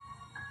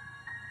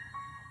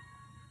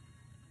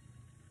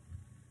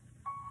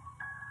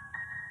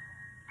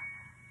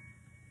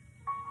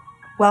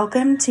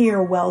Welcome to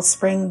your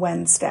Wellspring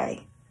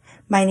Wednesday.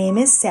 My name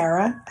is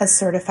Sarah, a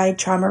certified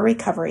trauma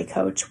recovery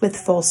coach with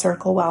Full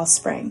Circle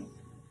Wellspring.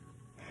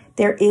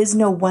 There is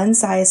no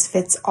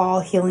one-size-fits-all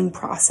healing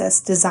process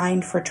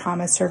designed for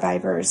trauma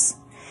survivors.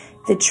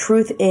 The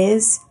truth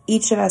is,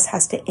 each of us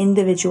has to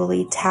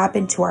individually tap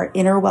into our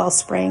inner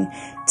wellspring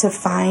to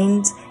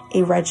find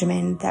a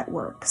regimen that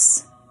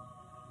works.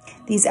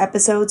 These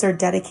episodes are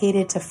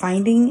dedicated to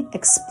finding,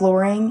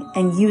 exploring,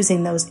 and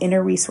using those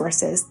inner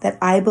resources that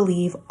I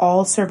believe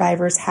all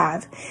survivors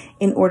have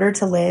in order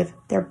to live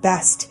their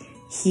best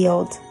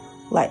healed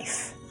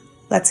life.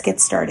 Let's get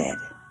started.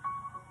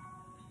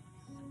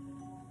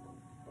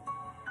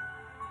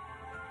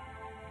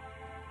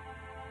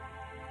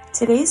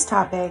 Today's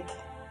topic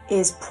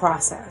is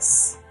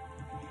process.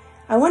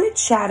 I want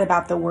to chat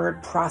about the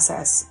word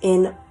process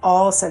in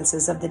all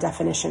senses of the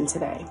definition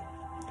today.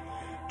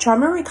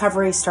 Trauma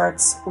recovery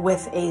starts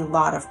with a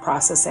lot of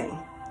processing,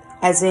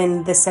 as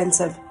in the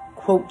sense of,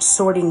 quote,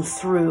 sorting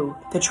through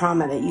the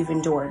trauma that you've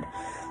endured,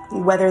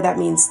 whether that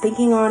means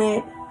thinking on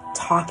it,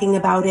 talking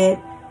about it,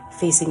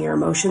 facing your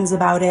emotions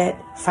about it,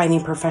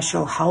 finding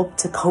professional help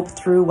to cope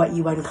through what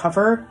you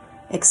uncover,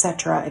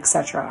 etc.,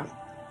 etc.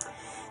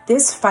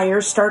 This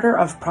fire starter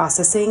of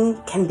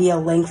processing can be a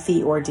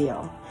lengthy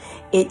ordeal.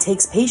 It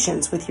takes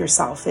patience with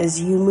yourself as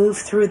you move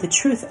through the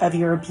truth of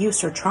your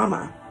abuse or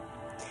trauma.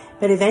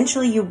 But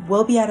eventually you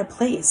will be at a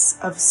place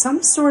of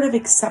some sort of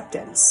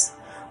acceptance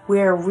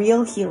where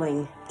real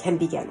healing can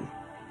begin.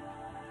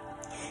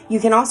 You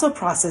can also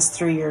process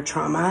through your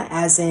trauma,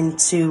 as in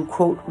to,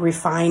 quote,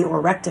 refine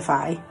or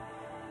rectify.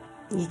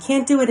 You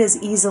can't do it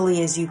as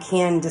easily as you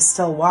can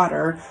distill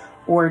water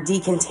or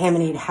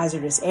decontaminate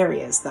hazardous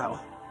areas,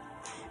 though.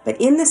 But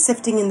in the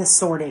sifting and the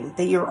sorting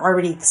that you're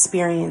already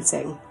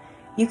experiencing,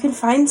 you can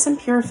find some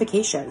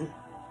purification.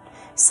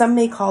 Some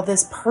may call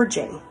this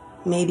purging.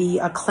 Maybe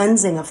a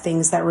cleansing of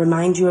things that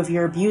remind you of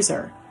your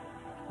abuser,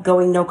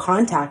 going no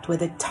contact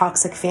with a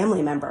toxic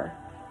family member,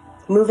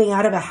 moving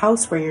out of a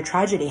house where your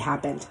tragedy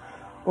happened,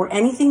 or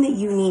anything that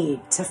you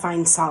need to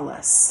find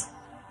solace.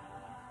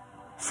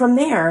 From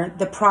there,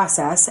 the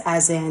process,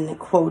 as in,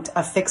 quote,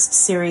 a fixed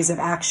series of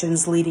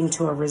actions leading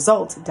to a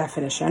result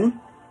definition,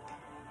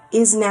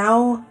 is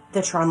now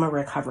the trauma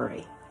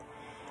recovery.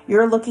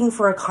 You're looking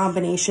for a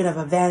combination of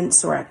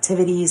events or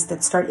activities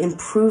that start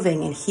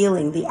improving and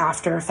healing the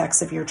after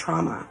effects of your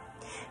trauma.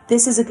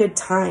 This is a good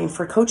time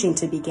for coaching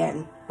to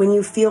begin, when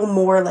you feel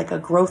more like a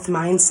growth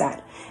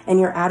mindset and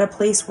you're at a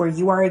place where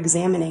you are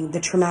examining the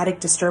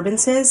traumatic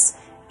disturbances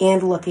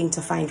and looking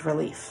to find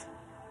relief.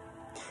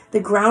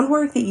 The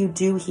groundwork that you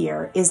do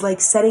here is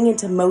like setting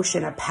into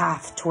motion a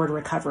path toward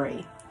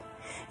recovery.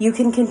 You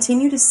can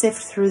continue to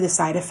sift through the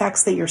side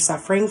effects that you're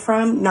suffering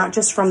from, not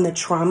just from the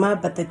trauma,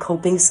 but the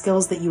coping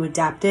skills that you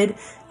adapted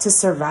to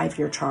survive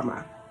your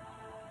trauma.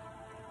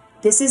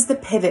 This is the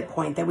pivot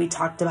point that we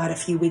talked about a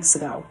few weeks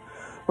ago,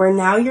 where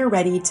now you're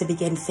ready to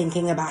begin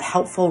thinking about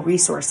helpful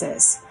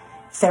resources,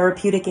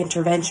 therapeutic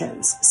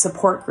interventions,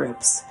 support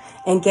groups,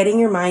 and getting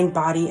your mind,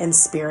 body, and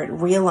spirit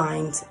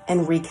realigned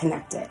and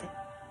reconnected.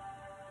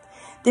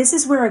 This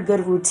is where a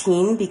good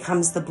routine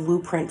becomes the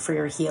blueprint for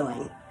your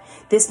healing.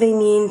 This may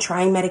mean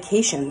trying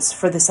medications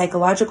for the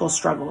psychological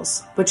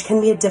struggles, which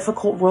can be a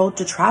difficult road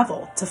to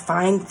travel to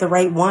find the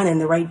right one and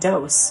the right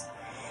dose.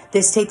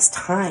 This takes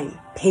time,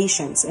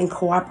 patience, and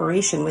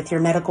cooperation with your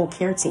medical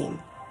care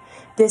team.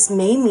 This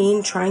may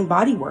mean trying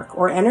body work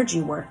or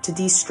energy work to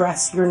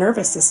de-stress your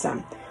nervous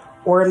system,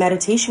 or a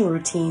meditation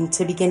routine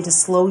to begin to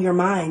slow your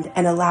mind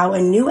and allow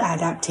a new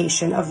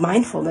adaptation of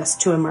mindfulness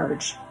to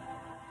emerge.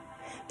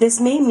 This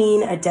may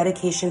mean a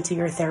dedication to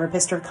your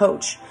therapist or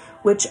coach,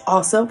 which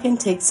also can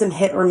take some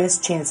hit or miss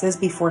chances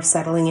before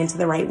settling into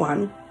the right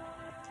one.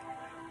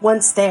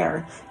 Once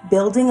there,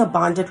 building a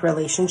bonded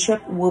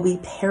relationship will be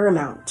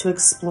paramount to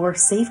explore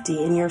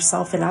safety in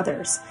yourself and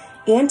others,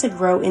 and to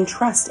grow in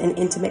trust and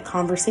intimate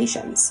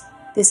conversations.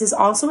 This is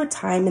also a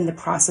time in the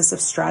process of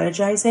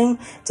strategizing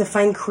to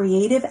find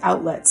creative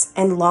outlets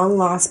and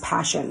long-lost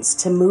passions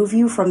to move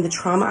you from the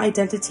trauma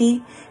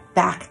identity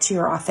back to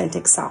your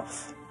authentic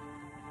self.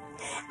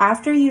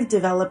 After you've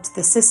developed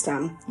the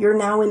system, you're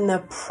now in the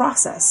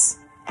process,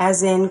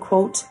 as in,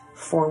 quote,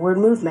 forward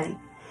movement,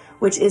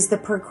 which is the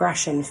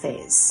progression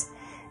phase.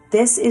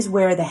 This is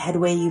where the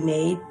headway you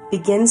made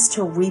begins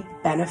to reap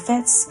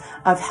benefits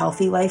of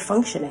healthy life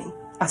functioning,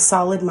 a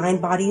solid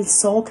mind, body, and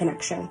soul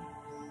connection,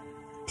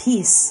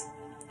 peace,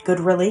 good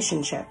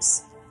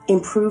relationships,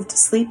 improved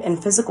sleep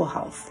and physical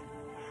health,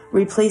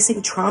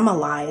 replacing trauma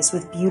lies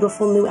with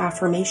beautiful new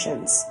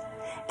affirmations,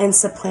 and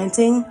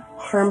supplanting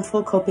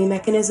harmful coping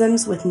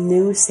mechanisms with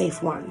new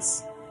safe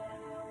ones.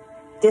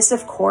 This,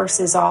 of course,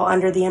 is all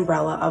under the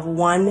umbrella of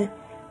one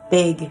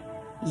big,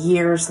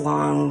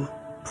 years-long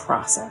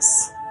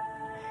process.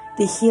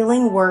 The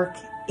healing work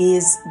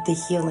is the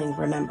healing,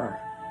 remember.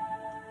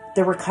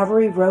 The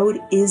recovery road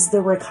is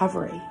the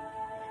recovery.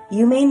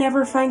 You may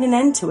never find an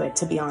end to it,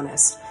 to be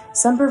honest.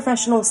 Some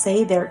professionals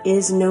say there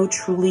is no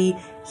truly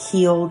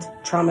healed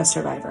trauma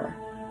survivor.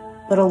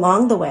 But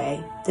along the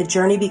way, the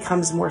journey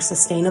becomes more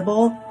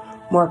sustainable,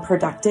 more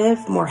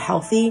productive, more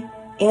healthy,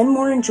 and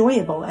more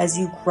enjoyable as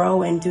you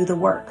grow and do the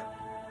work.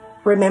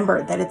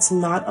 Remember that it's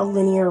not a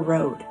linear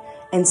road,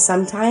 and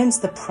sometimes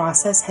the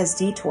process has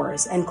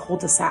detours and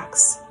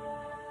cul-de-sacs.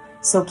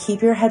 So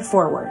keep your head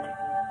forward.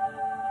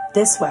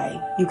 This way,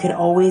 you can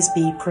always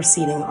be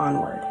proceeding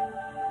onward.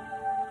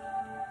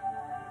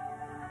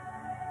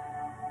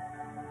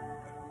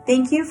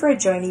 Thank you for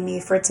joining me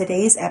for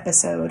today's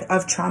episode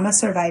of Trauma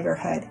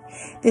Survivorhood.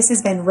 This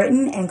has been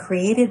written and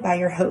created by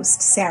your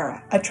host,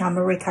 Sarah, a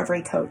trauma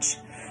recovery coach.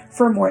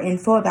 For more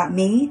info about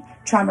me,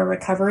 trauma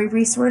recovery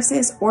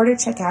resources, or to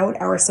check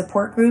out our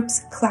support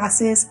groups,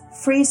 classes,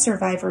 free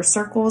survivor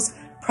circles,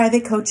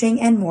 private coaching,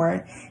 and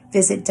more,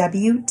 visit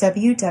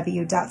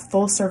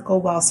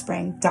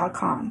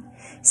www.fullcirclewellspring.com.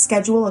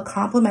 Schedule a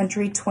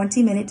complimentary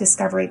 20-minute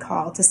discovery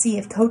call to see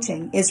if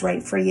coaching is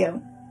right for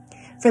you.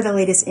 For the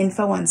latest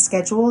info on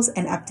schedules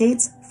and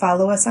updates,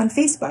 follow us on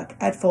Facebook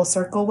at Full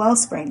Circle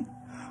Wellspring.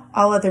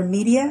 All other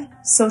media,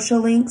 social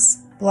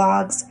links,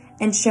 blogs,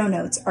 and show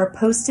notes are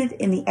posted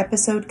in the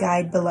episode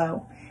guide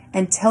below.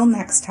 Until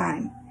next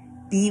time,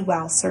 be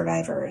well,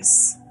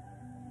 survivors.